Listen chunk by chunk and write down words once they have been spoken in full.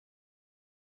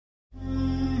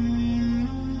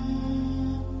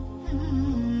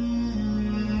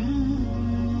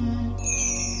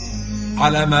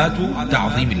علامات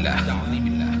تعظيم الله.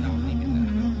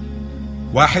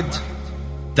 1.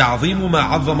 تعظيم ما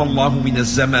عظم الله من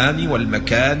الزمان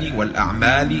والمكان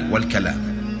والأعمال والكلام.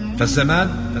 فالزمان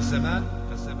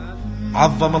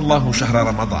عظم الله شهر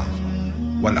رمضان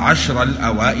والعشر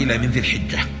الأوائل من ذي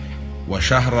الحجة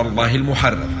وشهر الله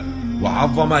المحرم،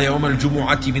 وعظم يوم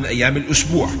الجمعة من أيام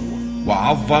الأسبوع،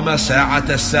 وعظم ساعة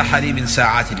السحر من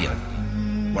ساعات اليوم.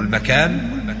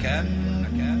 والمكان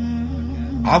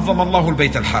عظم الله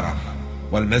البيت الحرام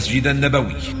والمسجد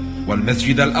النبوي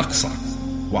والمسجد الأقصى،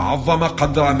 وعظم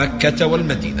قدر مكة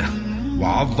والمدينة،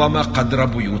 وعظم قدر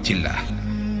بيوت الله.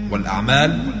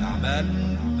 والأعمال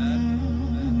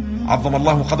عظم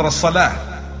الله قدر الصلاة،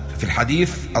 في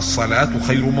الحديث الصلاة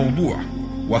خير موضوع،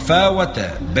 وفاوت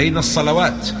بين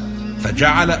الصلوات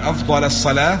فجعل أفضل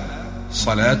الصلاة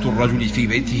صلاة الرجل في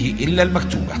بيته إلا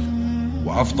المكتوبة،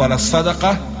 وأفضل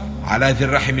الصدقة على ذي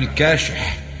الرحم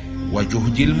الكاشح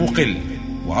وجهد المقل،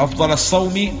 وأفضل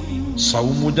الصوم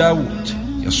صوم داود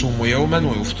يصوم يوما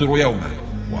ويفطر يوما،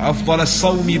 وأفضل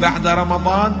الصوم بعد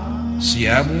رمضان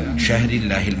صيام شهر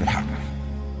الله المحرم.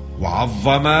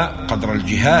 وعظم قدر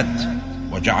الجهاد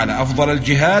وجعل أفضل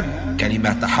الجهاد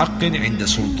كلمة حق عند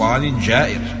سلطان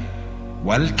جائر.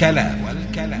 والكلام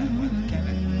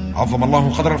عظم الله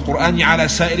قدر القرآن على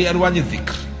سائر ألوان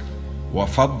الذكر،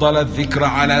 وفضل الذكر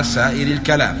على سائر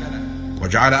الكلام،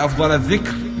 وجعل أفضل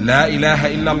الذكر لا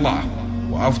إله إلا الله،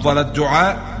 وأفضل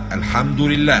الدعاء الحمد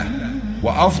لله،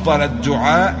 وأفضل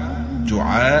الدعاء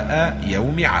دعاء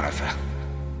يوم عرفة.